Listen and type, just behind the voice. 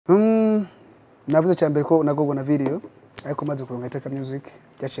Navuze cyambere ko nagogo na video ariko maze kuronka iteka music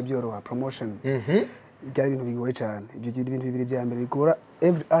byaciye byoroha promotion byari ibintu bigoye cyane ibyo ibintu bibiri bya mbere bigora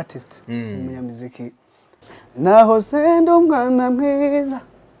every artist umunyamuziki naho sendo umwana mwiza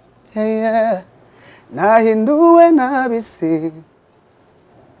nahinduwe nabisi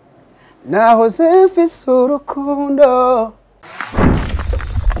naho mfise urukundo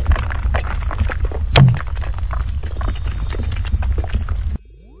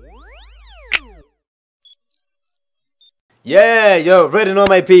Yeah, you already know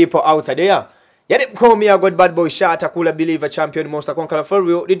my people outside there. Yeah, they call me a good bad boy, shot, a cooler believer, champion, monster, conqueror, for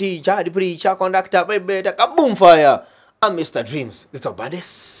real, the teacher, the preacher, conductor, vibrator, kaboom fire. I'm Mr. Dreams, the top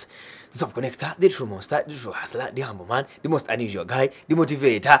baddest, the top connector, the true monster, the true hustler, the humble man, the most unusual guy, the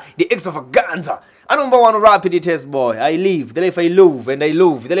motivator, the extravaganza. I number one rapid test boy. I live the life I love, and I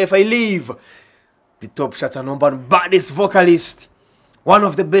love the life I live. The top shot and number one baddest vocalist, one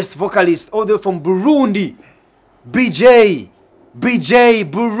of the best vocalists, all the way from Burundi. BJ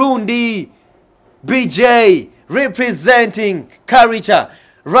Burundi, BJ representing culture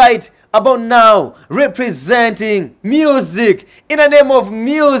right about now, representing music, in the name of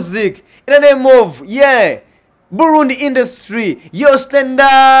music, in the name of Burundi industry. Yo, stand up.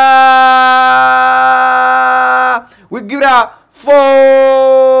 We give it up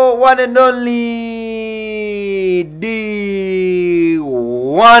for one and only the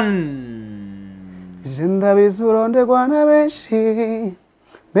one. Jenda bisuronde kwana benshi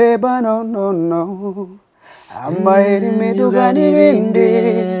beba no amaheri miduga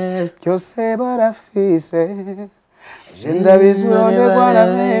n'ibindi byose barafise jenda bisuronde kwana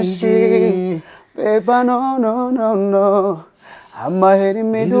benshi beba no amaheri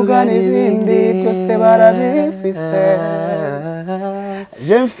miduga n'ibindi byose barabifise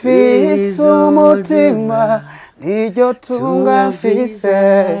je mfise umutima niryo tunga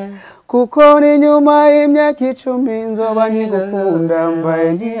mfise kuko ni nyuma y'imyaka 10 nzoba nkigukunda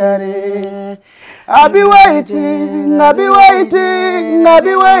mbaye ntihari. I'll be waiting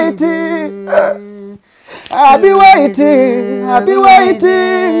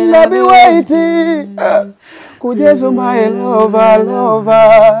kugeza my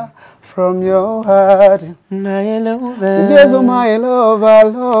lover from your heart. Kugeza my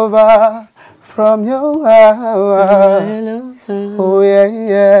lover from your heart. Oh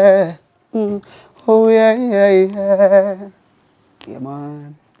yeah. Oh yeah. Yeah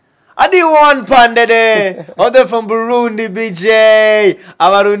man. I did one panda there. Other from Burundi, BJ.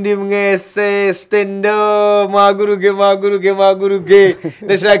 Abarundi mwese stendo maguruge.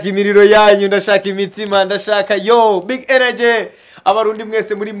 Ndashaka imiriro yanyu, ndashaka imitima, ndashaka yo big energy. Abarundi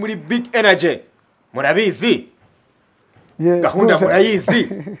mwese muri big energy. Murabizi? Yes. Gahunda murayizi.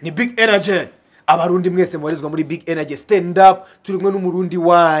 Ni big energy. Abarundi mwese mubarizwa muri big energy, stand up. Turi kumwe n'umurundi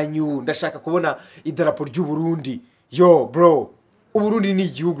wanyu. Ndashaka kubona idarapo ry'u Burundi. Yo bro, Uburundi ni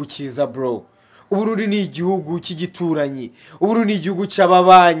igihugu cyiza bro. Uburundi ni igihugu cy'igituranyi. Uburundi ni igihugu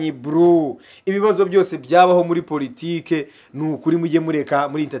cy'ababanyi bro. Ibibazo byose byabaho muri politike n'ukuri mujye mureka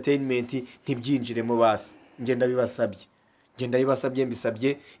muri entertainment ntibyinjiremo basi. Ngenda bibasabye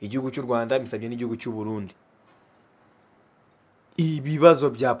mbisabye igihugu cy'u Rwanda, mbisabye n'igihugu cy'u Burundi. Ibibazo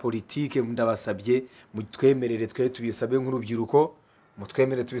bya politike ndabasabye mutwemerere twe tubisabe nk'urubyiruko,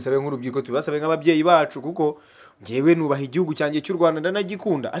 mutwemerere tubisabe nk'urubyiruko, tubisabe nk'ababyeyi bacu kuko ngewe nubaha igihugu cyanjye cy'u Rwanda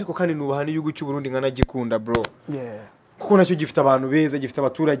ndanagikunda, ariko kandi nubaha n'igihugu cy'u Burundi nkanagikunda bro. Kuko nacyo gifite abantu beza, gifite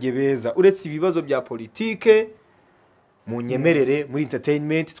abaturage beza. Uretse ibibazo bya politike munyemerere muri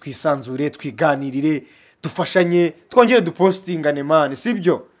entertainment twisanzure, twiganirire, dufashanye, twongere dupostingane man,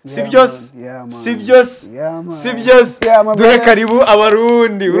 sibyo? Sibyos duhe karibu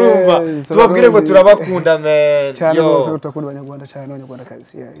abarundi urumva tubabwire ngo turabakunda man. Yo tutakunda abanyarwanda cyane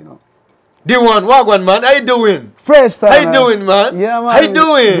n'abanyarwandakazi, you know. D1 wagwan man, how you doing? Fresh sana. How you doing man? Yeah, man. How you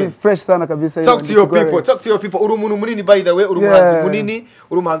doing? Fresh sana kabisa. Talk to your people. Uri umuntu munini by the way, uri umuhanzi munini,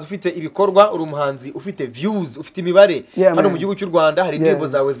 uri umuhanzi ufite ibikorwa, uri umuhanzi ufite views, ufite imibare. Hano mu gihugu cy'u Rwanda hari indirimbo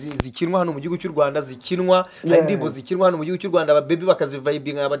zawe zikinwa, hano mu gihugu cy'u Rwanda zikinwa, hari indirimbo zikinwa hano mu gihugu cy'u Rwanda, aba baby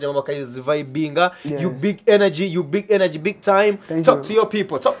bakazivibinga, abajama bakazivibinga. You big energy, big time. Talk to your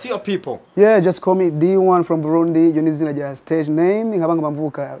people. Yeah, just call me D1 from Burundi. You need zina ja stage name. Nkabanga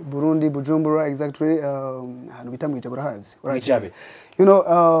mvuka Burundi, Bujumbura exactly. Hano bita mwijabura hazi. You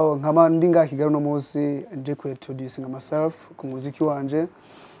know, nkaba ndinga Akigera no munsi nje ku introducing myself ku muziki wanje.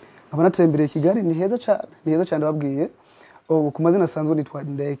 Nkaba natembere Kigali ni heza cyane babwiye. Ku mazina sanzwe nitwa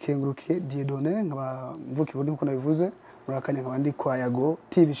Ndayikengurukiye Dieudonné, nkaba mvuka Burundi nkuko nabivuze. Murakanya nkaba ndi kwa Yago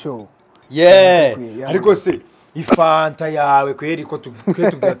TV show. Ariko se ifanta yawe kweri ko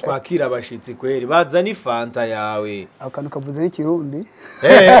tugira twakira abashitsi kweri baza ni fanta yawe akantu kavuze n'ikirundi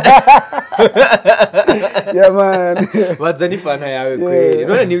man baza ni fanta yawe kweri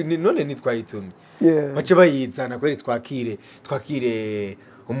none ni twayitumye bace bayizana kweri twakire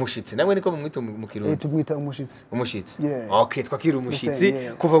umushitsi namwe niko mumwita mu kirundi tumwita umushitsi okay twakira umushitsi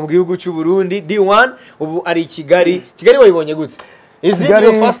kuva mu gihugu cy'u Burundi D1 ubu ari Kigali wayibonye gute is it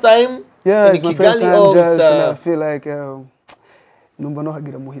your first time? Yeah, it's my first time just and I feel like numva no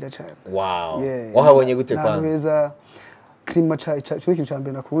hagira muhira cyane. Wow. Wahabonye gute kwanza? Nabeza klima cyo kintu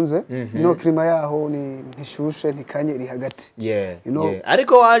cyambere nakunze. No klima yaho ni ntishushe ntikanye iri hagati. You know.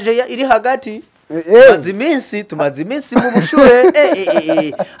 Ariko waje iri hagati. Tumaze iminsi mu bushuhe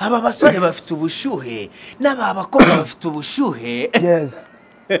aba basore bafite ubushuhe n'aba bakobwa bafite ubushuhe. Yes.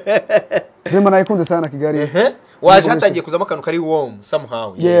 Vema nayikunze sana Kigali. Waje hatangiye kuzamo akantu kari warm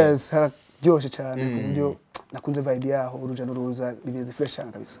somehow. Yes, hararyoshe cyane ku buryo nakunze vibe yaho uruja n'uruza bimeze fresh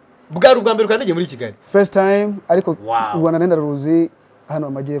cyane kabisa. Bwari ubwa mbere ukandagiye muri Kigali? First time ariko Rwanda nenda ruzi hano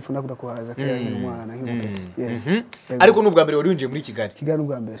amajyepfo nakunda kuhaza kera nk'umwana nk'umupeti. Yes. Ariko n'ubwa mbere wari winjiye muri Kigali? Kigali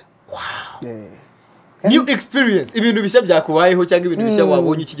n'ubwa mbere. Wow. New experience ibintu bishya byakubayeho cyangwa ibintu bishya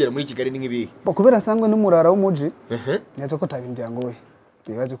wabonye ukigera muri Kigali ni nk'ibihe? Kubera sangwe n'umurara w'umuji. Nyaza ko tabintu byangoye.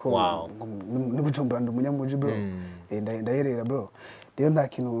 Nibaze ko n'ubujumbura ndumunyamuje bro ndayerera bro rero nta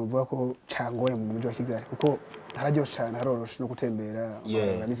kintu uvuga ko cyangoye mu mujyi wa Kigali kuko hararyoshe cyane haroroshe no gutembera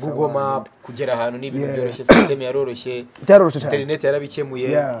Google Map kugera ahantu n'ibintu byoroshye system yaroroshe byaroroshe cyane internet yarabikemuye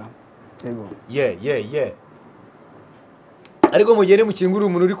yego ariko mugere mu kinguru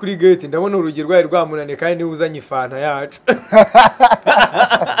umuntu uri kuri gate ndabona urugero rwaye rwamunane kandi ni uzanye ifanta yacu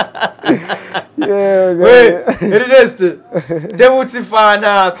Ernest demutse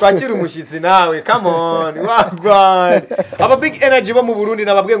ifanta twakira umushitsi nawe come on wagwan aba big energy bo mu Burundi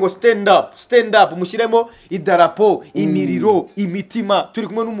nababwiye ngo stand up mushyiremo idarapo imiriro imitima turi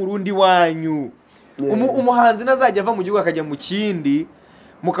kumwe n'umurundi wanyu umuhanzi nazajya ava mu gihugu akajya mu kindi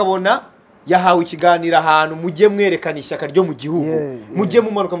mukabona yahawe ikiganira ahantu mujye mwerekana ishyaka ryo mu gihugu mujye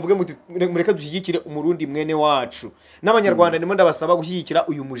mumanuka mvuge muti mureka dushyigikire umurundi mwene wacu n'abanyarwanda nimo ndabasaba gushyigikira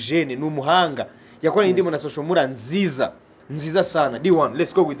uyu mujene n'umuhanga yakoranye indimo na social mura nziza sana D1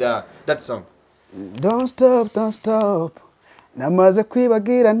 let's go with that song. Don't stop namaze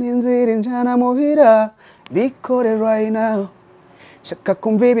kwibagira n'inzira injana muhira bikore right now shaka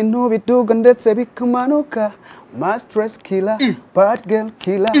kumva ibintu biduga ndetse bikamanuka my stress killer bad girl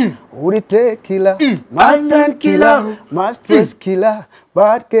killer urite killer my pen killer my stress killer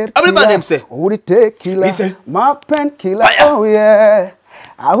bad girl killer urite killer my pen killer oh yeah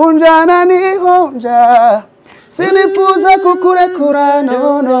ahunjana ni honja sinifuza kukurekura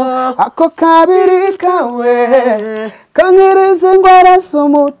no ako kabiri kawe kangereze ngwara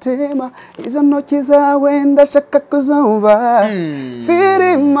z'umutima izo ntoki zawe ndashaka kuzumva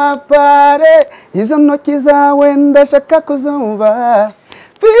firi mapare izo ntoki zawe ndashaka kuzumva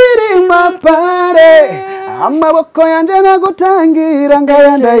firi mapare amaboko yanje nagutangira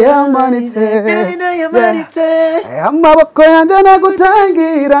ngayanda yamanitse amaboko yanje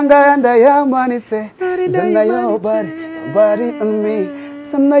nagutangira ngayanda yamanitse zana your body on me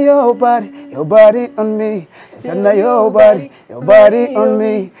Sana your body on me. Sana your body on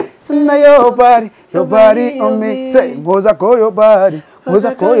me. Sana your body on me. Say, Moza call your body right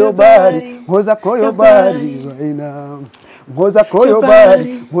now. Moza call your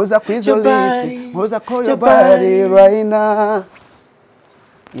body, Moza quiz your lips, Moza call your body right now.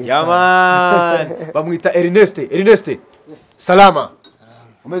 Yeah man, bamwita Ernest. Salama.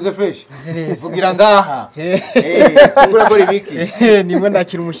 Umeze fresh? Vugira ngaha. Ukura kuri biki? Nimwe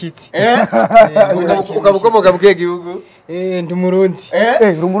ndakira umushitsi. Ukabukomoka mukiye gihugu? Ndi Murundi.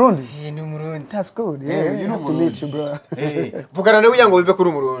 Uri Murundi? Ndi Murundi. That's good. You know to meet you bro. Vugana nawe yango bive kuri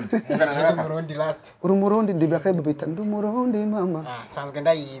Umurundi. Ndi Murundi last. Uri Murundi ndi bakare bita ndi Murundi mama. Sanzwe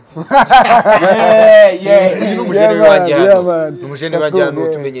ndayizi. Ni umujene wajyana. Umujene wajyana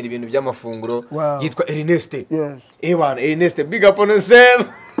utumenyera ibintu by'amafunguro yitwa Ernest. Yes. Bana Ernest big up on yourself.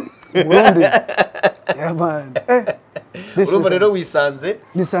 Murundi. Yeah man. Urumva rero wisanze?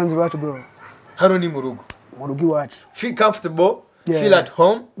 Nisanze bacu bro. Hano ni mu rugo. Mu rugo iwacu. Feel comfortable, feel at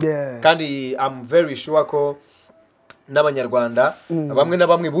home. Kandi I'm very sure ko n'abanyarwanda bamwe na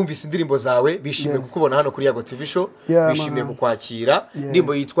bamwe bumvise indirimbo zawe bishimiye kukubona hano kuri Yago TV show, bishimiye kukwakira.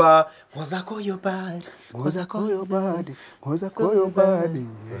 Ndimbo yitwa Moza call your body, Moza call your body, Moza call your body,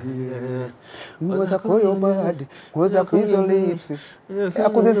 Moza call your body, Moza quiz your lips.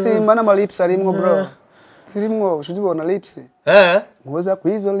 Akudisimba na malips arimwo bro. Sirimwo ushibona lips. Moza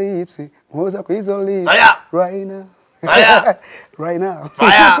quiz your lips, Moza quiz your lips. Right now. Fire. Right now.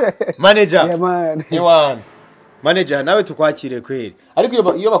 Fire. Manager. Yeah man. Ewan. manager nawe tukwakire kweri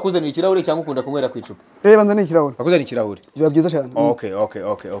ariko iyo bakuzanira ikirahure cyangwa ukunda kunywera ku icupa banzana ikirahure bakuzanira ikirahure biba byiza cyane okay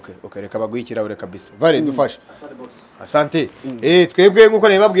reka baguhe ikirahure kabisa vale dufashe asante twebwe nkuko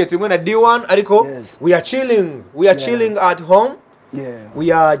nababwiye turimo na D1 ariko we are chilling at home.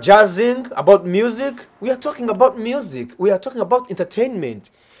 We are jazzing about music. We are talking about music. We are talking about entertainment.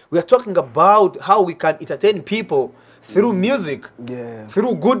 We are talking about how we can entertain people through music,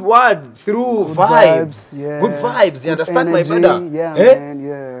 through good word, through vibes. Good vibes. You understand, energy, my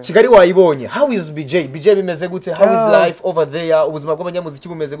brother? Kigali waibonye. How is BJ? BJ bimeze gute? How is life over there? Ubuzima bw'abanyamuziki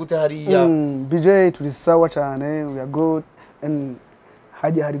bumeze gute hariya? BJ turi sawa cyane. We are good and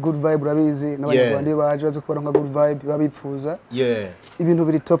hari good vibe urabizi n'abanyarwanda baje baze kubona nka good vibe babipfuza ibintu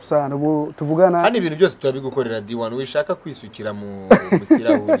biri top sana ubu tuvugana hani ibintu byose turabigukorera D1 wishaka kwisukira mu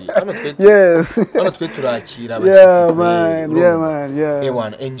kirahuri hano twe turakira abashyitsi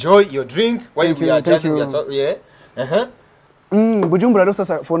man enjoy your drink while we are judging Bujumbura rero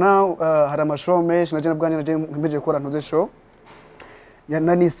sasa for now hari amashow menshi naje nabwanjye naje nkemeje gukora ntuze show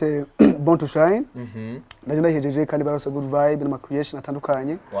yananise Born to Shine ndaje ndahejeje kandi barose good vibe n'ama creation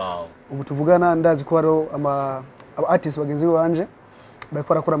atandukanye ubu tuvugana ndazi ko haro aba artists bagenzi banje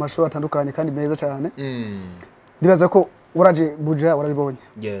bari akora amashow atandukanye kandi meza cyane ndibaza ko uraje Buja warabibonye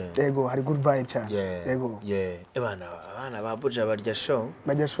yego hari good vibe cyane yego abana ba Buja barya show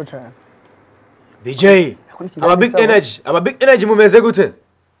cyane BJ aba big energy mumeze gute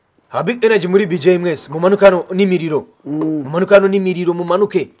big energy muri BJ mwese mumanukano n'imiriro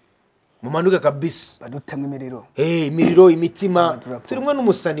mumanuke kabisa badutamwe imiriro imiriro imitima turimwe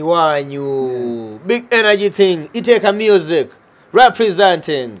n'umusani wanyu big energy thing iteka music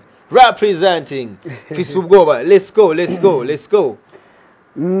representing fisi ubwoba let's go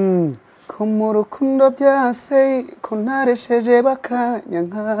kumurukundo byase konaresheje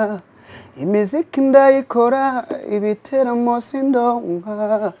bakanyanka imiziki ndayikora ibiteramo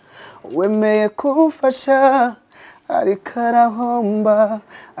sindonka wemeye kumfasha arikarahomba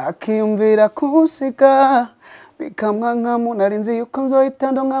akiyumvira kusiga bikamwanka munarinzi yuko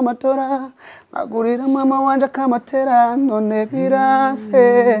nzohitando nk'amatora agurira mama wanje akamatera none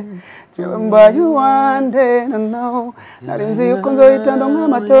birase jewe mbaye uwande no narinzi yuko nzohitando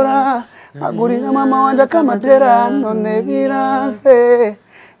nk'amatora agurira mama wanje akamatera none birase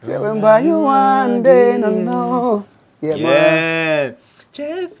jewe mbaye uwande no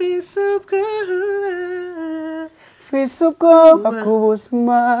Fisuko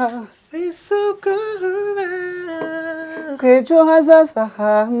akubusma Kwejo hazaza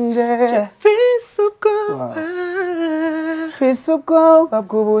hanje Fisuko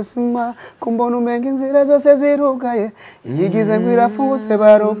akubusma kumbona umenga inzira zose zirugaye yigize ngo irafungutse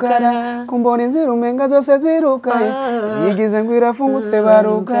barugara kumbona inzira umenga zose zirugaye yigize ngo irafungutse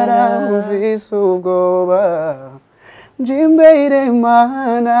barugara Fisuko Jimbe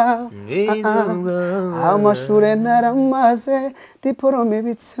iremana amashure naramaze diporome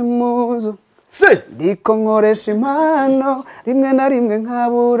bitse muzo ndiko nkoresha impano rimwe na rimwe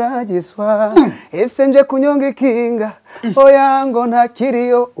nkaburagiswa ese nje kunyonga ikinga oya ngo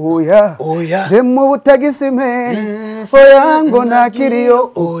ntakiriyo oya je mu butagisimene oya ngo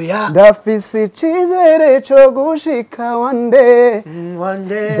ntakiriyo ndafise icizere cyo gushika one day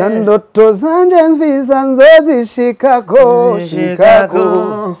zandoto zanje mviza nzozishikako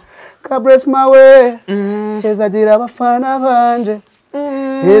kabress mawe ezagira abafana banje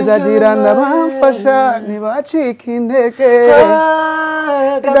Ezagira nabamfasha ntibacika intege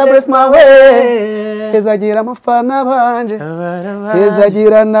Kabress mawe ezagira amafana banje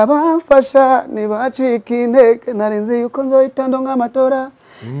ezagira nabamfasha ntibacika intege narinzi yuko nzohitando nk'amatora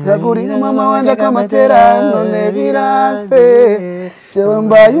Gagurira mama wanje akamatera none birase jewe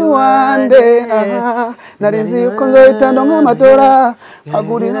mbaye uwande narinzi yuko nzohitando nk'amatora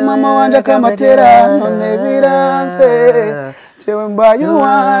Gagurira mama wanje akamatera none birase jewe mbaye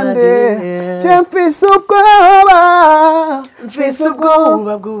uwande je mfise ubwoba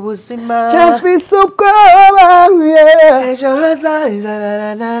bw'ubuzima je mfise ubwoba ejo hazaza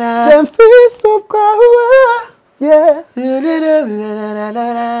je mfise ubwoba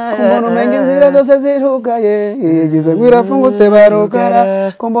kumbona umenga inzira zose zirugaye yigize ngo irafungutse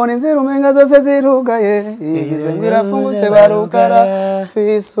barugara kumbona inzira umenga zose zirugaye yigize ngo irafungutse barugara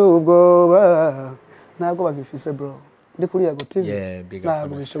mfise ubwoba ntabwo bagifise bro ndi kuri Yago TV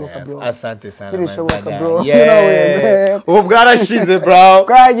ntabwo bishoboka bro asante sana bishoboka bro ubu bwarashize bro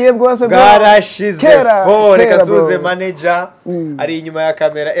bwagiye bwose bro bwarashize reka suze manager ari inyuma ya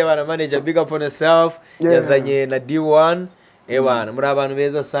kamera ebana manager big up on yourself yazanye na D1 ebana muri abantu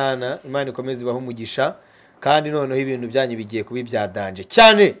beza sana Imana ikomeze ibaho umugisha kandi noneho ibintu byanyu bigiye kuba ibyadanje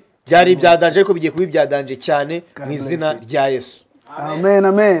cyane byari ibyadanje ariko bigiye kuba ibyadanje cyane mu izina rya Yesu. Amen,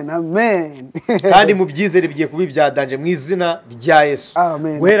 amen, amen. Kandi mu byizere bigiye kuba ibyadanje mu izina rya Yesu.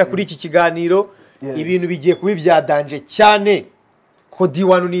 Guhera kuri iki kiganiro ibintu bigiye kuba ibyadanje cyane ko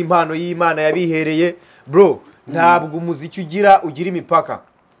D1 ni impano y'Imana yabihereye. Bro, ntabwo umuziki ugira imipaka.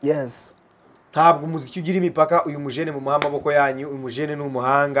 Yes. Ntabwo umuziki ugira imipaka. Uyu mujene mu maboko yanyu, uyu mujene ni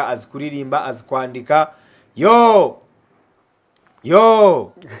umuhanga, azi kuririmba, azi kwandika. Yo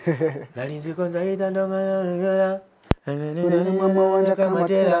narinzi ko nzahita ndongana mama wanje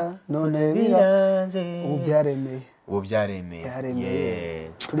akamatera none biranze ubu byaremeye.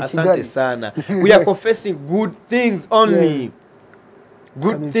 Asante sana. We are confessing good things only.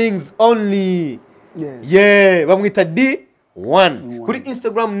 Good things only. Bamwita D1 kuri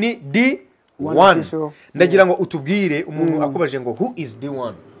Instagram ni D1. Ndagira ngo utubwire umuntu akubaje ngo who is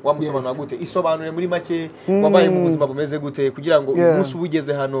D1 wamusobanura gute? Isobanure muri make wabaye mu buzima bumeze gute kugira ngo uyu munsi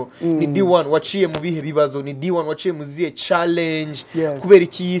ubugeze hano. Ni D1 waciye mu bihe bibazo, ni D1 waciye mu ziye challenge, kubera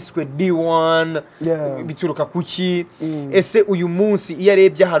iki yiswe D1, bituruka kuki? Ese uyu munsi iyo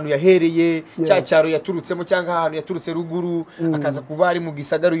arebye ahantu yahereye, cya cyaro yaturutsemo cyangwa ahantu yaturutse ruguru, akaza kuba ari mu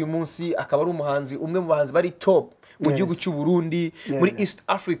gisagara uyu munsi akaba ari umuhanzi, umwe mu bahanzi bari top mu gihugu cy'u Burundi, muri East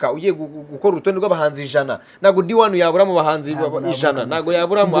Africa, ugiye gukora urutonde rw'abahanzi 100, nago D1 yabura mu bahanzi 100, nago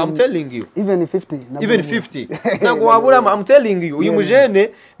yabura mu, I'm telling you, even 50 nago wabura, I'm telling you. Uyu mujene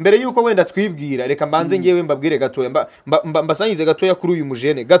mbere yuko wenda twibwira, reka mbanze ngewe mbabwire gatoya, mbasangize gatoya kuri uyu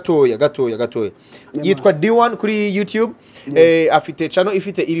mujene, gatoya. Yitwa D1 kuri YouTube. Afite channel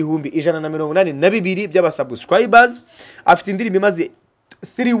ifite ibihumbi 182 by'abasubscribers. Afite indirimbo imaze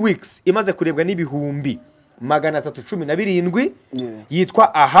 3 weeks imaze kurebwa n'ibihumbi 317.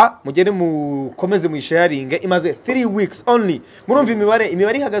 Yitwa Aha, mugende mukomeze mu sharing, imaze 3 weeks only. Murumva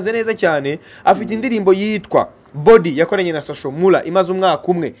imibare ihagaze neza cyane. Afite indirimbo yitwa Body yakoranye na Social Mula, imaze umwaka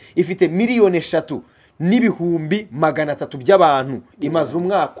umwe, ifite 3 n'ibihumbi 300 by'abantu, imaze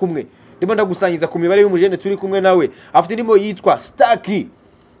umwaka umwe. Ndimo ndagusangiza ku mibare y'umujene turi kumwe nawe. Afite indirimbo yitwa Stucky,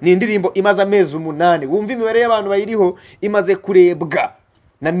 ni indirimbo imaze amezi 8. Wumva imibare y'abantu bayiriho, imaze kurebwa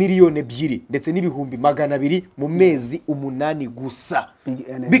na 2,000,000 ndetse n'ibihumbi 200 mu mezi 8 gusa.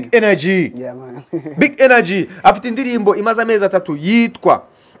 Big energy. Big energy. Afite indirimbo imaze amezi 3 yitwa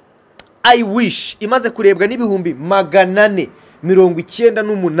I Wish, imaze kurebwa n'ibihumbi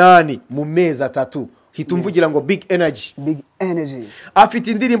 498 mu mezi 3. Hitumvugira ngo big energy.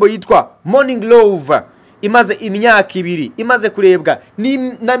 Afite indirimbo yitwa Morning Love, imaze imyaka 2, imaze kurebwa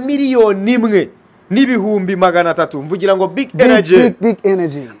na 1,000,000 n'ibihumbi 300. Mvugira ngo big energy.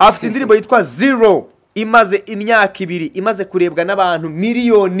 Afite indirimbo yitwa Zero, imaze imyaka 2, imaze kurebwa n'abantu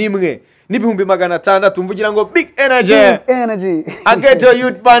 1,000,000 n'ibihumbi 600. Mvugira ngo big energy. I get your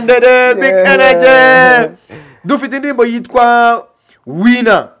youth banded, big energy. Dufite indirimbo yitwa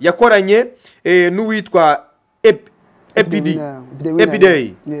Winner yakoranye n'uwitwa Epiday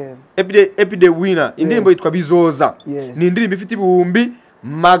Winner. Indirimbo yitwa Bizoza. Ni indirimbo ifite ibihumbi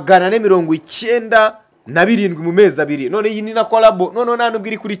 497 mu mezi 2. None iyi ni na collab, none ntanubwo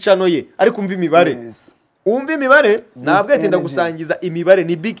iri kuri channel ye, ariko umva imibare. Umva imibare, nabwo yatenda gusangiza imibare,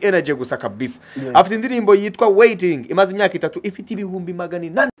 ni big energy gusa kabisa. Afite indirimbo yitwa Waiting, imaze imyaka 3, ifite ibihumbi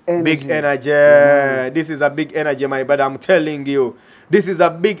 800. Big energy. This is a big energy, my brother, I'm telling you. This is a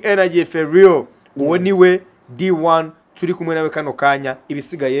big energy for real. Uwo niwe D1 turi kumwe nawe kano kanya,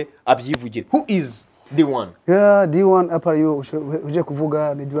 ibisigaye abyivugire. Who is D1? D1 apa yo uje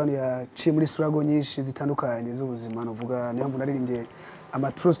kuvuga ni D1 yaciye muri struggle nyinshi zitandukanye z'ubuzima. Novuga niyo mbona naririmbye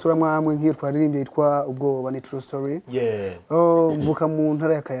ama true story amwe nk'iyo twaririmbye yitwa ubwoba, ni true story. Mvuka mu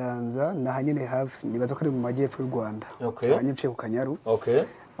ntara ya Kayanza, nahanyene hafi, nibaza ko ari mu majyepfo y'u Rwanda. Hanyuciye ku Kanyaru.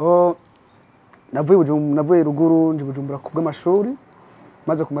 Navuye ruguru nje Bujumbura kubw'amashuri,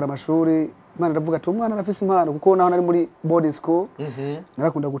 maze kumara amashuri Imana ndavuga ati umwana arafise impano, kuko naho nari muri boarding school.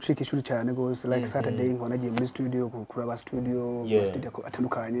 Narakunda gucika ishuri cyane gose, like Saturday ngo nagiye muri studio gukura ba studio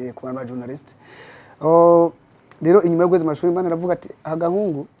atandukanye ku bana journalist. Rero inyuma y'ukwezi amashuri Imana ndavuga ati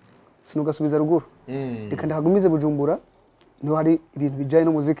agahungu sinugasubiza ruguru, reka ndahagumize Bujumbura, niho hari ibintu bijanye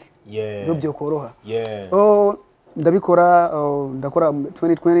no muziki byo byo koroha. Ndabikora, ndakora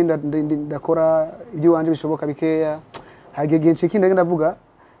 2020, ndakora ibyo wanje bishoboka bikeya. Hagege nshiki ndavuga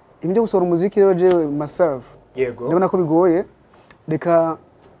ibyo gusora umuziki rero jewe myself. Ndabona ko bigoye, reka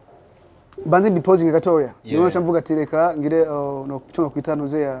banze biposing gatoya. Niyo ncamvuga ati reka ngire no cyo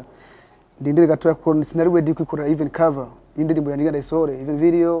kwitanuze ya ndindire gatoya, ko sinari ready kwikora even cover indirimbo yandiga ndayisore, even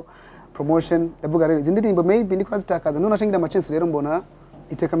video promotion. Ndavuga rero indirimbo maybe ndiko azitakaza, none nashingira ama chance rero mbona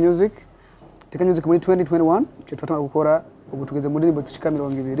Iteka Music muri 2021 cyo twatanga gukora, ubu tugeze mu ndirimbo zishika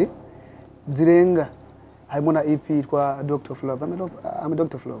 200 zirenga. harimo na EP yitwa Doctor of Love. I'm a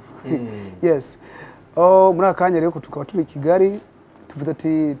Doctor of Love. Yes. Muri akanya rero tukaba turi Kigali tuvuze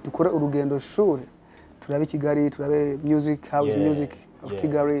ati dukore urugendo shuri turabe Kigali turabe music house music of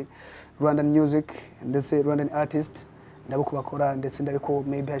Kigali, Rwandan music ndetse Rwandan artist ndabo kubakora ndetse ndabiko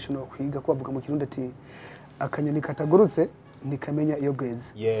maybe hashono kwiga kubavuga mu Kirundi ati akanyoni katagurutse nikamenya iyo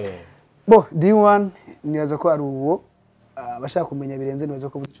bweze. Bo D1 niyaza ko ari uwo bashaka kumenya birenze nibaza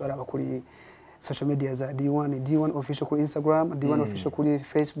ko bucora abakuri social media za D1 official kuri Instagram, D1 official kuri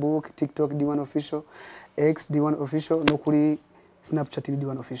Facebook, TikTok D1 official, X D1 official no kuri Snapchat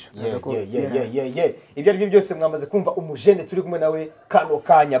D1 official. Ibyo aribyo byose mwamaze kumva umujene turi kumwe nawe kano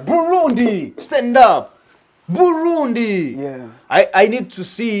kanya. Burundi stand up. Burundi. I need to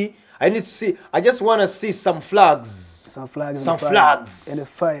see I just want to see some flags and a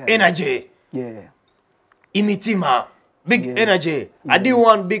fire. Energy. Imitima. Big energy. I do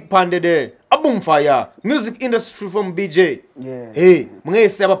want big pande there. A boom fire. Music industry from BJ. Hey,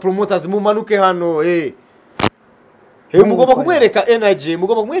 mwese aba promoters mumanuke hano. Hey, mugomba kumwereka energy,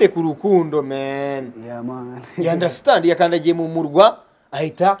 mugomba kumwereka urukundo, man. Man. You understand? Yakandagiye mu murwa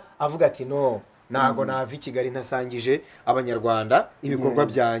ahita avuga ati no. Nago nava Kigali ntasangije abanyarwanda ibikorwa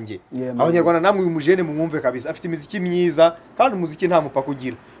byanjye. Abanyarwanda namwe umujene mumwumve kabisa afite imiziki myiza kandi umuziki nta mupaka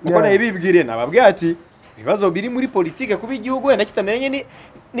ugira. Nuko naye bibwire nababwiye ati ibibazo biri muri politike kuba igihugu wenda kitamenye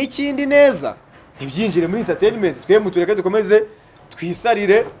n'ikindi neza. Ntibyinjire muri entertainment twe mutureke dukomeze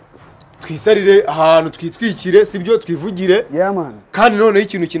twisarire ahantu twitwikire sibyo twivugire. Kandi none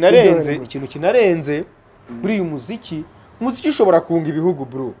ikintu kinarenze muri uyu muziki ushobora kunga ibihugu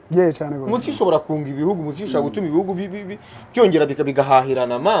bro. Cyane gose. Umuziki ushobora kunga ibihugu, umuziki ushobora gutuma ibihugu byongera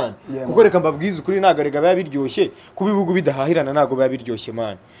bigahahirana man. Kuko reka mbabwize ukuri nagarega bya biryoshye kuba ibihugu bidahahirana nago bya biryoshye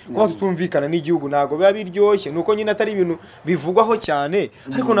man. Kuba tutumvikana n'igihugu nago bya biryoshye nuko nyine atari ibintu bivugwaho cyane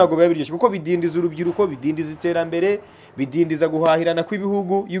ariko nago bya biryoshye kuko bidindiza urubyiruko, bidindiza iterambere, bidindiza guhahirana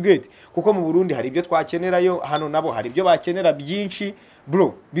kw'ibihugu you get. Kuko mu Burundi hari ibyo twakenerayo, hano nabo hari ibyo bakenera byinshi.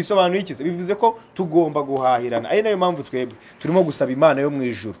 Bro, bisobanuye iki? Bivuze ko tugomba guhahirana. Ari nayo mpamvu twebwe turimo gusaba Imana yo mu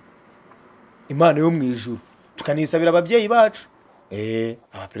ijuru. Imana yo mu ijuru. Tukanisabira ababyeyi bacu.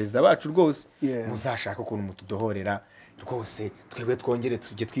 Abaperezida bacu rwose. Muzashaka ukuntu mutudohorera rwose twebwe twongere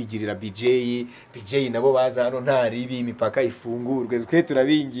tujye twigirira BJ nabo baza hano ntari ibi imipaka ifungurwe twe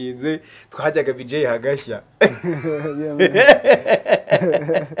turabinginze twajyaga BJ hagashya.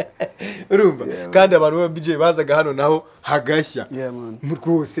 Urumva kandi abantu ba BJ bazaga hano naho hagashya.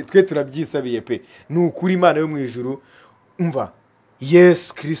 Rwose twe turabyisabiye pe nukuri Imana yo mu ijuru umva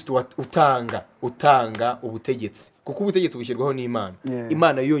Yesu Kristo utanga ubutegetsi kuko ubutegetsi bushyirwaho n'Imana.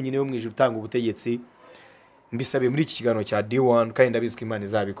 Imana yonyine yo mu ijuru utanga ubutegetsi. Mbisabe muri iki kiganiro cya D1 kandi ndabizi ko Imana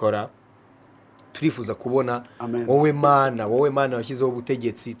izabikora. Turifuza kubona wowe mana washyizeho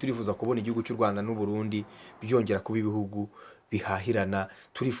ubutegetsi. Turifuza kubona igihugu cy'u Rwanda n'u Burundi byongera kuba ibihugu bihahirana.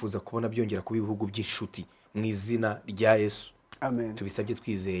 Turifuza kubona byongera kuba ibihugu by'inshuti mu izina rya Yesu. Tubisabye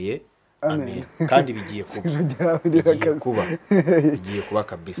twizeye. Kandi bigiye kuba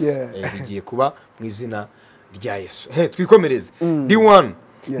kabisa. Bigiye kuba mu izina rya Yesu. Twikomereze. D1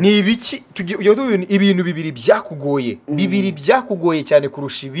 ni ibiki ibintu bibiri byakugoye cyane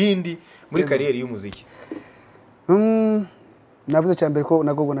kurusha ibindi muri kariyeri y'umuziki? Navuze cyane ko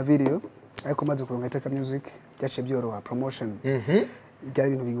nagogo na video ariko maze kuronka iteka music byaciye byoroha promotion. Byari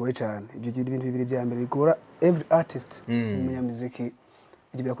ibintu bigoye cyane. Ibyo ibintu bibiri bya mbere bigora every artist umunyamuziki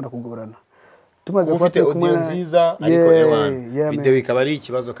ibyo birakunda kugorana. Tumaze ufite audio nziza ariko video ikaba ari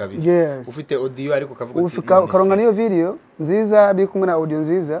ikibazo kabisa. Ufite audio ariko kavuga karonga niyo video nziza biri kumwe na audio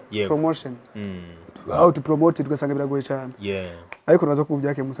nziza promotion. How to promote it ugasanga biragoye cyane. Ariko nazo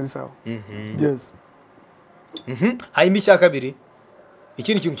kubyake musa ni sawa. Yes. Hayimbi cya kabiri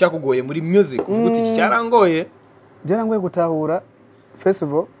ikindi kintu cyakugoye muri music uvuga uti cyarangoye gutahura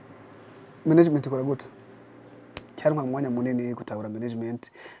festival management ikora gute. Cyarumwa mwanya munini gutahura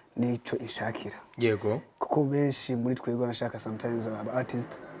management nico ishakira. Kuko benshi muri twego nashaka sometimes aba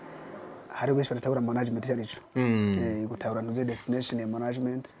artist hari benshi batabura management cyarico. Gutahura ntuze destination ya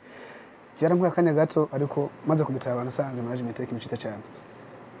management. Byaramwe akanya gato ariko maze kubitaba nasanze management ari ikintu cyiza cyane.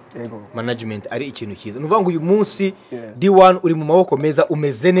 Management ari ikintu cyiza. Nuvuga ngo uyu munsi D1 uri mu maboko meza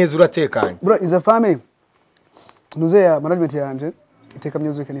umeze neza uratekanye. Bro is a family. Nuze ya management yanje iteka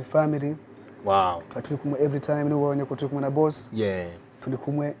music ni family. Wow. Turi kumwe every time ni wabonye ko turi kumwe na boss. Turi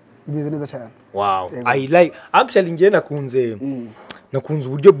kumwe bimeze neza cyane. Wow. I like actually ngiye nakunze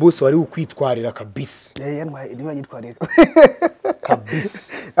uburyo boss wari ukwitwarira kabisa. Niwe yitwarira.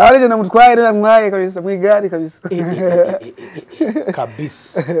 kabisa Arije namutwaye namwaye kabisa mwigari kabisa.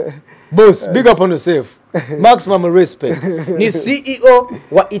 Kabisa. Boss, big up on yourself. Maximum respect. Ni CEO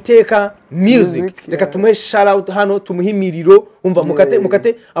wa Iteka Music. Reka tumuhe shout out hano tumuhimiriro umva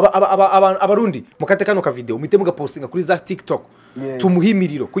mukate abarundi mukate kano ka video mite muga postinga kuri za TikTok.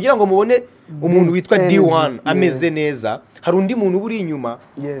 Tumuhimiriro kugira ngo mubone umuntu witwa D1 ameze neza. Hari undi muntu buri inyuma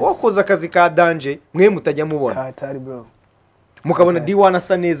wakoza akazi ka danger mwe mutajya mubona. Atari bro. Mukabona D1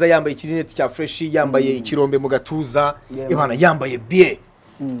 asa neza yambaye ikirineti cya fresh yambaye ikirombe mu gatuza ibana yambaye bien.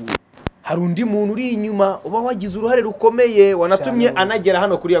 Hari undi muntu uri inyuma uba wagize uruhare rukomeye wanatumye anagera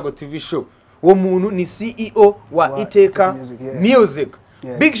hano kuri Yago TV show. Uwo muntu ni CEO wa Iteka Music.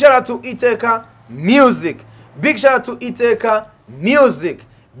 Big shout out to Iteka Music. Big shout out to Iteka Music.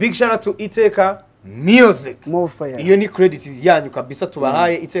 Big shout out to Iteka Music. Iyo ni credit yanyu kabisa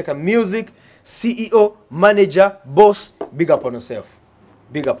tubahaye Iteka Music. CEO, manager, boss, big up on yourself.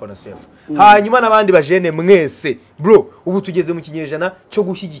 Big up on yourself. Hanyuma nabandi bajene mwese. Bro, ubu tugeze mu kinyejana cyo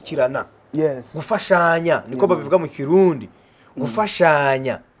gushyigikirana. Yes. Gufashanya. Niko babivuga mu Kirundi.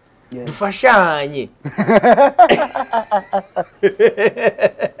 Gufashanya. Dufashanye.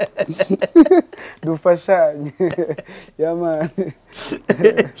 Dufashanye. Yeah man.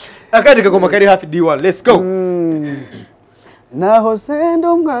 Akandi kagoma kari hafi D1. Let's go. Naho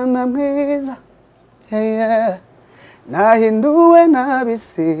sendo mwana mwiza. Yeah. Nahinduwe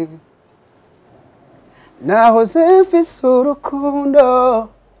nabisi. Naho mfise urukundo.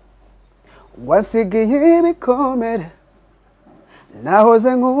 Wasigiye ibikomere.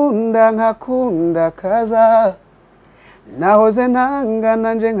 Nahoze nkunda nkakunda kaza. Nahoze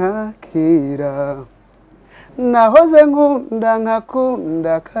nangana nje nkakira. Nahoze nkunda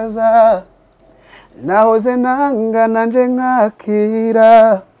nkakunda kaza. Nahoze nangana nje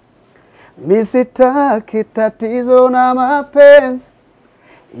nkakira. Misitaki tatizo na mapenzi.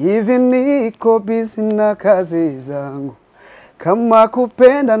 Hivi niko busy na kazi zangu. Kama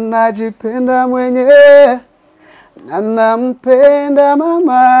kupenda najipenda mwenyewe. Na nampenda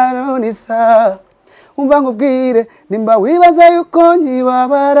mama Ronisa. Umva nkubwire nimba wibaza yuko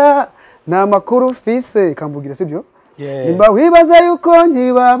nkibabara. Na makuru ufise kamvugira sibyo? Nimba wibaza yuko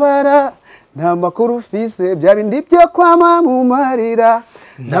nkibabara. Na makuru ufise bya bindi byo kwama mu marira.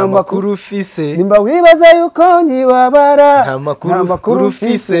 Na makuru ufise nimba wibaza yuko nkibabara. Na makuru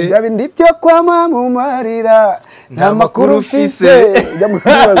ufise bya bindi byo kwama mu marira. Na makuru ufise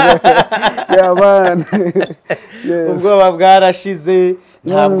yabana. Ubwoba bwarashize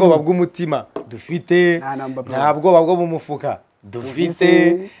nta bwoba bw'umutima dufite nta bwoba bwo mu mufuka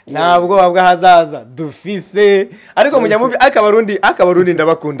dufite nta bwoba bw'ahazaza dufise ariko munyamubi akabarundi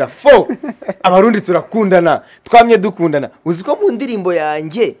ndabakunda fo abarundi turakundana twamye dukundana uziko mu ndirimbo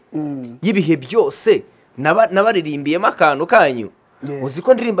yanjye yibihe byose nabaririmbiyemo akantu kanyu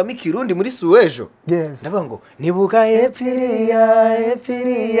uziko ndirimbamo ikirundi muri Suwejo ndavuga ngo nibuka epfiriya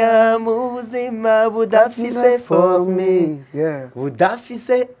mu buzima budafise for me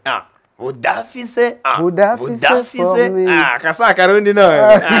budafise kasa karundi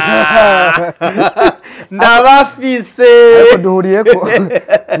none ndabafise ariko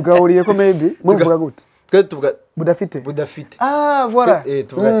duhuriye ko maybe muvuga gute tuvuga budafite voilà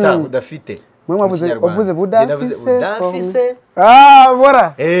tuvuga budafite mwe wavuze budafise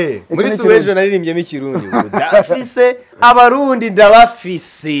voilà muri Suwejo naririmbyemo ikirundi budafise abarundi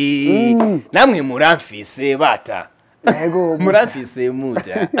ndabafise namwe muramfise bata murafise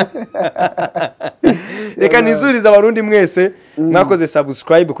muja reka nizuriza abarundi mwese mwakoze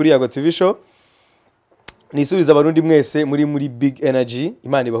subscribe kuri Yago TV show nizuriza abarundi mwese muri big energy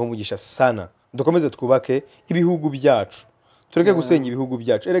Imana ibaho umugisha sana dukomeze twubake ibihugu byacu tureke gusenya ibihugu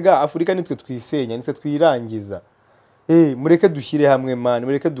byacu erega Afrika nitwe twisenya nitwe twirangiza mureke dushyire hamwe man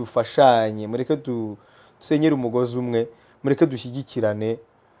mureke dufashanye mureke dusenyere umugozi umwe mureke dushyigikirane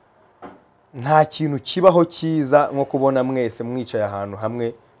nta kintu kibaho cyiza nko kubona mwese mwicaye ahantu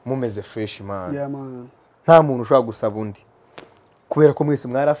hamwe mumeze fresh man nta muntu ushobora gusaba undi kubera ko mwese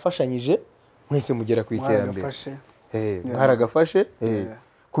mwarafashanyije mwese mugera ku iterambere mwaragafashe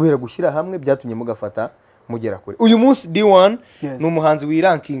kubera gushyira hamwe byatumye mugafata mugera kure uyu munsi D1 ni umuhanzi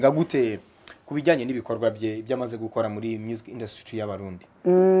wirankinga gute kubijyanye n'ibikorwa bye byamaze gukora muri music industry y'abarundi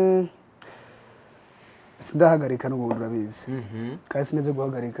sindahagarika n'ubundi urabizi kandi sineze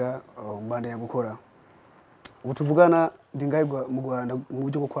guhagarika mbanda ya gukora ubu tuvugana ndingayigwa mu Rwanda mu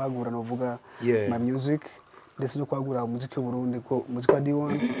buryo bwo kwagura novuga my music ndetse no kwagura umuziki w'u Burundi ko umuziki wa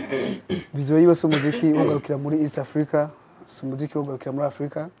D1 viziyo yiwe so umuziki ugarukira muri East Africa so umuziki ugarukira muri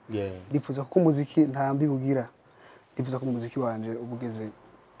Africa ndifuza ko umuziki ntambi bugira ndifuza ko umuziki wanje ubugeze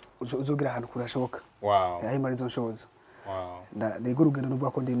uzogira ahantu kurashoboka wow aho imari zo nshoboza Nego rugendo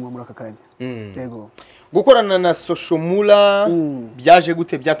nuvuga ko ndimwe muri aka kanya. Yego. Gukorana na Soshomura byaje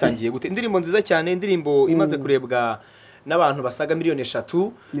gute byatangiye gute? Indirimbo nziza cyane, indirimbo imaze kurebwa n'abantu basaga miliyoni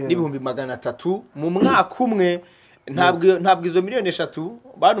 3 n'ibihumbi 300 mu mwaka umwe. Ntabwo izo miliyoni 3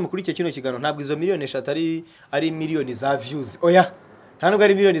 bantu mukuri icyo kino kigano, ntabwo izo miliyoni 3 ari miliyoni za views. Oya, nta nubwo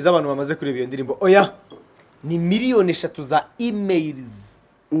ari miliyoni z'abantu bamaze kureba iyo ndirimbo. Oya, ni miliyoni 3 za emails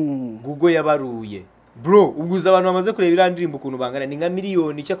Google yabaruye. Bro, ubwo abantu bamaze kureba iriya ndirimbo ukuntu bangana ni nka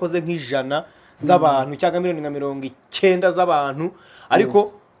miliyoni cyakoze nk'ijana z'abantu cyangwa miliyoni nka 90 z'abantu,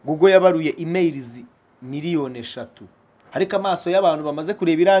 ariko Google yabaruye emails miliyoni 3. Ariko amaso y'abantu bamaze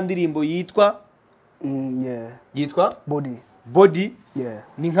kureba iriya ndirimbo yitwa Body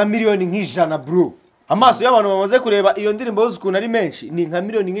ni nka miliyoni nk'ijana bro. Amaso y'abantu bamaze kureba iyo ndirimbo yose ukuntu ari menshi ni nka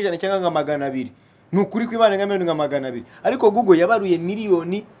miliyoni nk'ijana cyangwa nka 200. Nukuri kwibana nka miliyoni nka 200, ariko Google yabaruye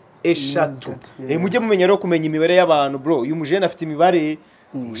miliyoni 3. Mujye mumenya rero kumenya imibare y'abantu bro. Uyu mujene afite imibare,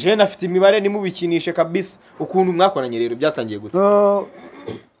 mujene afite imibare nimubikinishe kabisa. Ukuntu mwakoranye rero byatangiye gute?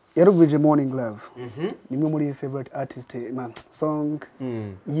 Yarubije Morning Love. Nimwe muri favorite artist song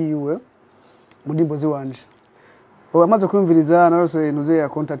yiwe mu ndimbo ziwanje. Amaze kumviriza narose intuze ya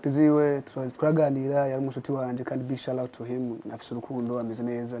contact ziwe, turaganira, yari umushuti wanje kandi big shout out to him. Afise urukundo, ameze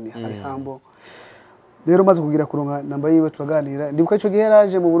neza, ni ari humble. Rero maze kugira kuronka namba yiwe turaganira. Ndibuka ico gihe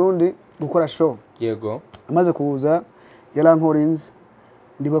yaraje mu Burundi gukora show. Yego. Amaze kuza yarankorinze.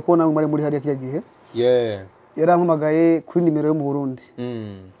 Ndibuka ko namwe muri hariya kiya gihe. Yarampamagaye kuri nimero yo mu Burundi.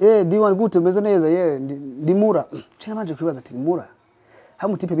 D1 gute meze neza ndi Mura. Cyane manje kwibaza ati Mura.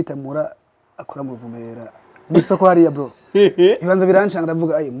 Hamutipe bitamura akora mu Ruvumera. Bisoko hariya bro. Ibanza birancanga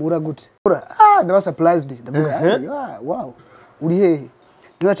ndavuga Mura gute. Mura ndaba surprised ndavuga wow. Uri hehe?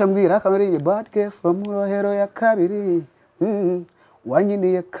 Nibaca mbwira akamere bad girl from Rohero ya kabiri.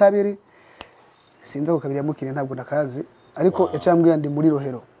 Wanyiniye kabiri. Sinza ko kabiri yamukire ntabwo ndakazi, ariko yacambwiye ndi muri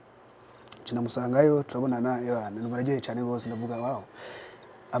Rohero. Cinamusangayo turabonana numaragiye cyane bose ndavuga wow.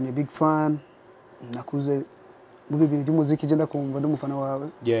 I'm a big fan. Nakuze mu bintu by'umuziki je ndakumva ndumufana wawe.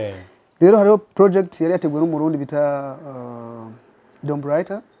 Rero hariho project yari yateguwe n'umurundi bita Dom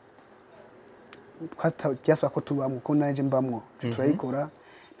Brighter. Kwasa ko tubamwe ko naje mbamwo turayikora.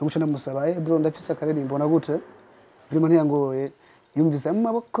 Nuguca namusaba bro ndafise akaririmbo na gute birimo ntiyangoye yumvise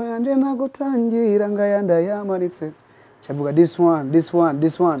amaboko yanje nagutangira ngayanda yamanitse cyavuga this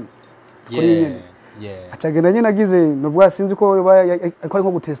one acagenda nyine nagize novuga sinzi ko akora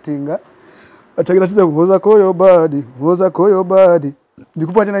nko gutestinga acagenda size kuhoza ko yo body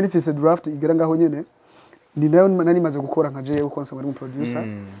ndikuvuga je nifise draft igera ngaho nyene ni nayo nani maze gukora nka je uko nsanga ari producer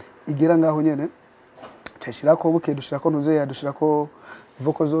igera ngaho nyene cyashirako buke dushirako nuze yadushirako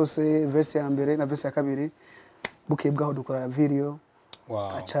vocal zose verse ya mbere na verse ya kabiri buke bwaho dukora video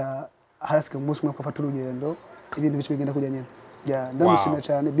acha harasike umunsi umwe kwafata urugendo ibintu bice bigenda kujya nyene ndamushimira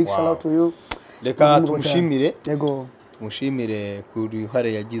cyane big shout out to you. Reka tumushimire. Yego. Tumushimire kuri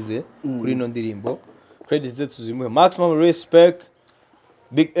hare yagize kuri no ndirimbo. Credits ze tuzimuhe. Maximum respect.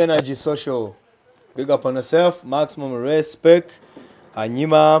 Big energy social. Big up on yourself. Maximum respect.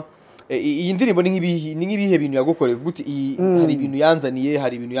 Hanyuma iyi ndirimbo ni nk'ibihe bintu yagukoreye gute hari ibintu yanzaniye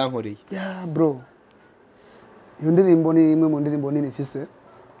hari ibintu yankoreye. Bro. Iyo ndirimbo ni imwe mu ndirimbo nini mfise.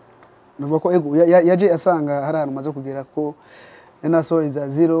 Nuvuga ko ego yaje asanga hari ahantu maze kugera ko naso iza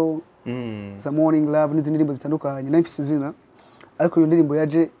zero za Morning Love n'izindi ndirimbo zitandukanye nafise zina, ariko iyo ndirimbo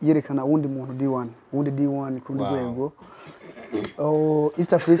yaje yerekana wundi muntu D1 ku rundi rwego.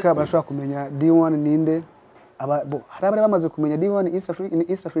 East Africa bashobora kumenya D1 ninde hari abari bamaze kumenya D1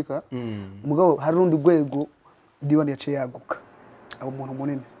 East Africa umugabo hari rundi rwego D1 yaciye yaguka abo muntu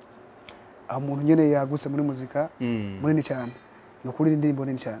munini abo muntu nyene yaguse muri muzika munini cyane no kuri indirimbo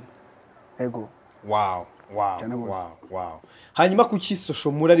nini cyane. Ego. Wow. Hanyuma kuki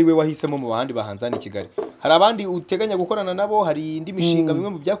Soshomura ari we wahisemo mu bahandi bahanzana i Kigali? Hari abandi uteganya gukorana nabo? Hari indi mishinga bimwe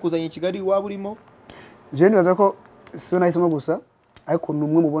mu byakuzanye i Kigali waba urimo? Je nibaza ko siwe nahisemo gusa, ariko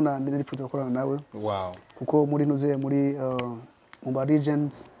numwe mubona ndanifuza gukorana nawe. Kuko muri nuze muri mu ba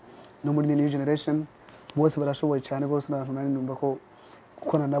regions no muri new generation bose barashoboye cyane gose n'abantu nani numva ko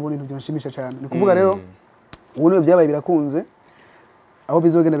gukorana nabo ni ibintu byonshimisha cyane. Ni kuvuga rero ubu byabaye birakunze, aho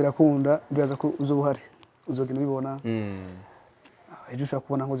bizogenda birakunda bibaza ko uzobuhari uzogenda bibona ejo ushaka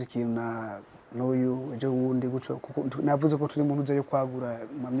kubona nkoze ikintu na n'uyu ejo wundi guco kuko navuze ko turi mu ntuze yo kwagura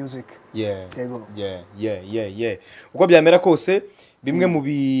ma music. Uko byamera kose bimwe mu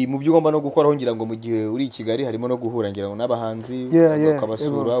byo ugomba no gukoraho ngira ngo mu gihe uri i Kigali harimo no guhura ngira ngo n'abahanzi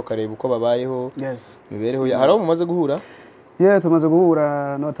ukabasura ukareba uko babayeho mibereho hari abo mumaze guhura. Tumaze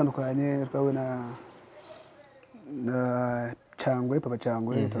guhura n'abatandukanye twawe na Changwe, Papa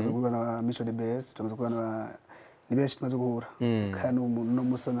Changwe, tumaze guhura na Micho the Best, tumaze guhura ni benshi tumaze guhura kandi no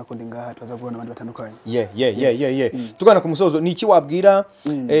musana nako ndi ngaha tuza guhura n'abandi batandukanye. Yeah. Tugana ku musozo ni iki wabwira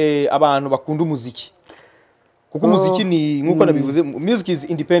abantu bakunda umuziki? Kuko umuziki ni nkuko nabivuze, music is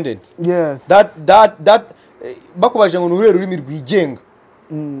independent. Yes. That bakubaje ngo n'ururero rurimi rwigenga.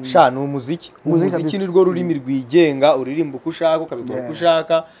 Sha no umuziki ni rwo rurimi rwigenga, uririmba uko ushaka ukabikora uko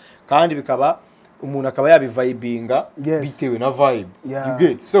ushaka kandi bikaba umuntu akaba yabivibinga bitewe na vibe. You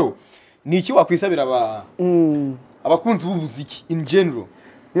get so ni iki wakwisabira abakunzi b'umuziki in general?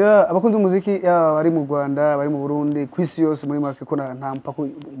 Abakunzi b'umuziki bari mu Rwanda, bari mu Burundi, kwisi yose muri make ko nta mpaka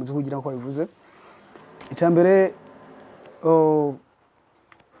umuziki ugira nko babivuze. Icyambere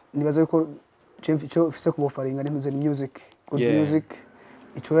nibaza ko cyo ufise kubofaringa n'impuze ni music, good music.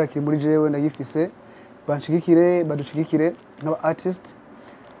 Ico yakiri muri jewe ndagifise, banshigikire badushigikire nk'aba artist.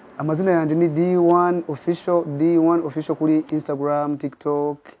 Amazina yanje ni D1 official kuri Instagram,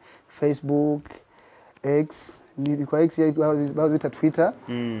 TikTok, Facebook, X, ni kwa X bita Twitter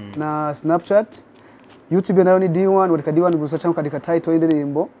na Snapchat. YouTube nayo ni D1, wadika D1 gusa cyangwa ukandika title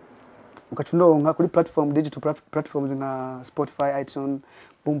y'indirimbo ukacundonka kuri digital platforms nka Spotify, iTunes,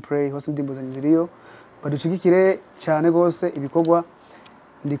 Boomplay, hose indirimbo zanjye ziriyo. Badushigikire cyane gose ibikorwa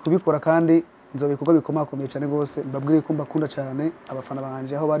ndi kubikora kandi nzobikorwa bikomakomeye cyane gose. Mbabwire ko mbakunda cyane abafana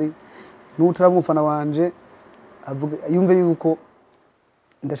banje aho bari, n'utaramufana wanje avuga yumve yuko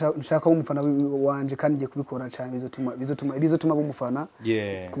ndashaka umufana wanje kandi ngiye kubikora cyane bizotuma bumufana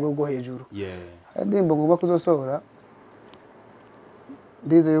kubwo hejuru. Ndimbo ngomba kuzosohora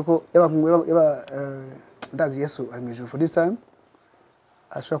ndize yuko yaba ndazi Yesu ari mwijuru for this time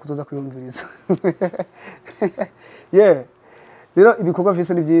ashobora kuzoza kuyumviriza. Rero ibikorwa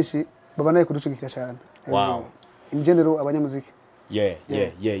vise ni byinshi babanaye kudushigikira cyane. Wow. In general abanyamuziki.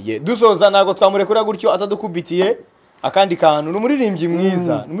 Dusoza nago twamurekura gutyo atadukubitiye akandi kantu n'umuririmbyi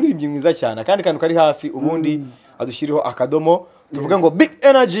mwiza cyane akandi kantu kari hafi ubundi adushiriho akadomo tuvuga ngo big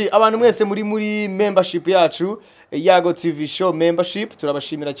energy abantu mwese muri membership yacu Yago TV show membership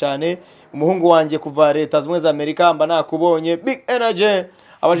turabashimira cyane. Umuhungu wanje kuva leta zimwe za Amerika mba nakubonye big energy.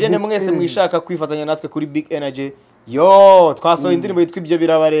 Abajene mwese mwishaka kwifatanya natwe kuri big energy. Twasohoye indirimbo yitwa ibyo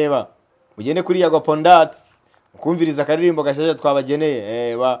birabareba. Mugende kuri Yago Pondat kumviriza akaririmbo gashaje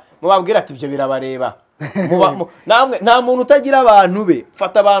twabageneye. Mubabwira ati ibyo birabareba. Namwe nta muntu utagira abantu be.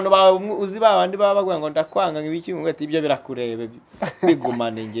 Fata abantu uzi babandi bavuga ngo ndakwanga ngibiki ngo ati ibyo birakurebe.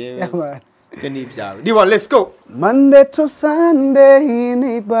 Bigumane ngewe. Ni ibyawe. D1 let's go. Monday to Sunday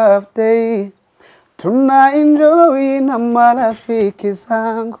ni birthday. Tuna enjoy na marafiki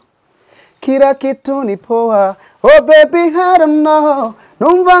zangu. Kila kitu ni poa. Oh baby I don't know.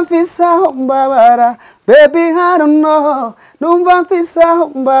 Numva mfisa mbabara. Baby I don't know. Numva mfisa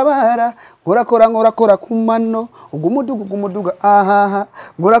mbabara. Ngorakora kumano. Ugumuduga aha.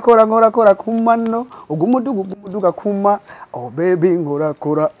 Ngorakora kumano. Ugumuduga kuma. Oh baby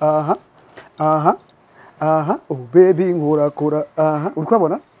ngorakora aha. Oh baby ngorakora aha.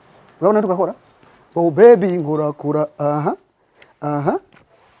 Urikubona? Urabona tukakora? Oh baby ngorakora aha.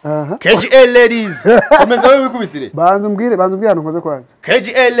 KGA ladies. Komeza wewe wikubitire. Banza umbwire hano nkoze kwanza.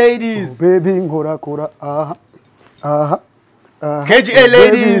 KGA ladies. Oh baby ngorakora aha. KGA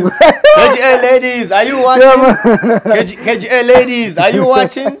ladies. KGA ladies, are you watching? KGA ladies, are you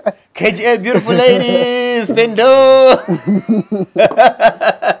watching? KGA beautiful ladies, Pendo.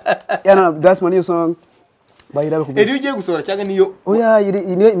 No, that's my new song. Bayira ko. Eri ugiye gusohora cyangwa niyo? Oya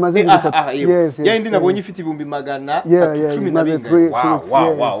niyo imaze bitatu. Yes. Yindi nabonye ifite ibumbi magana 10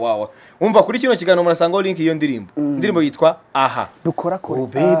 wow. Umva kuri kino kigano murasanga link iyo ndirimbo. Indirimbo yitwa aha. Dukora. Oh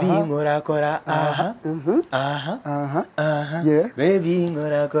baby ngorakora aha. Yeah. Baby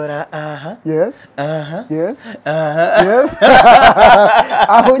ngorakora aha. Yes. Yes.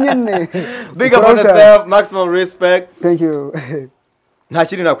 Aho nyene. Big up on yourself, maximum respect. Thank you. Nta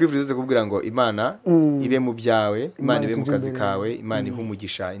kindi nakwifuriza kubwira ngo Imana ibe mu byawe, Imana ibe mu kazi kawe, Imana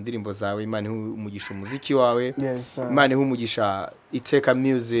ihumugisha indirimbo zawe, Imana ihumugisha umuziki wawe, Imana ihumugisha iteka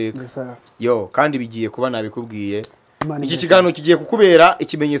music. Kandi bigiye kuba nabikubwiye. Iki kigano kigiye kukubera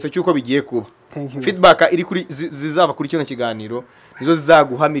ikimenyetso cyuko bigiye kuba. Feedback iri kuri zizava kuri kino kiganiro nizo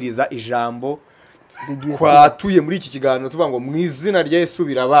zizaguhamiriza ijambo kwatuye muri iki kiganiro tuvuga ngo mu izina rya Yesu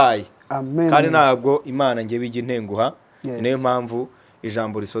birabaye. Amen. Kandi ntabwo Imana ngiye bijya intenguha. Niyo mpamvu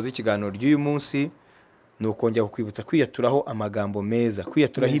ijambo risoza ikiganiro ry'uyu munsi nukongera kukwibutsa kwiyaturaho amagambo meza,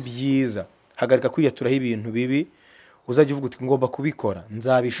 kwiyaturaho ibyiza, hagarika kwiyaturaho ibintu bibi, uzajya uvuga uti ngomba kubikora,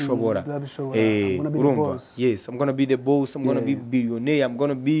 nzabishobora. Urumva? Yes, I'm gonna be the boss, I'm gonna be billionaire, I'm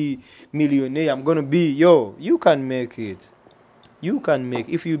gonna be millionaire, I'm gonna be you can make it. You can make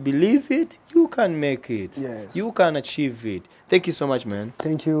if you believe it, you can make it. You can achieve it. Thank you so much, man.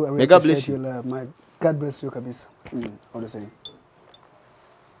 Thank you. I really appreciate your love, God bless you kabisa. What do you say?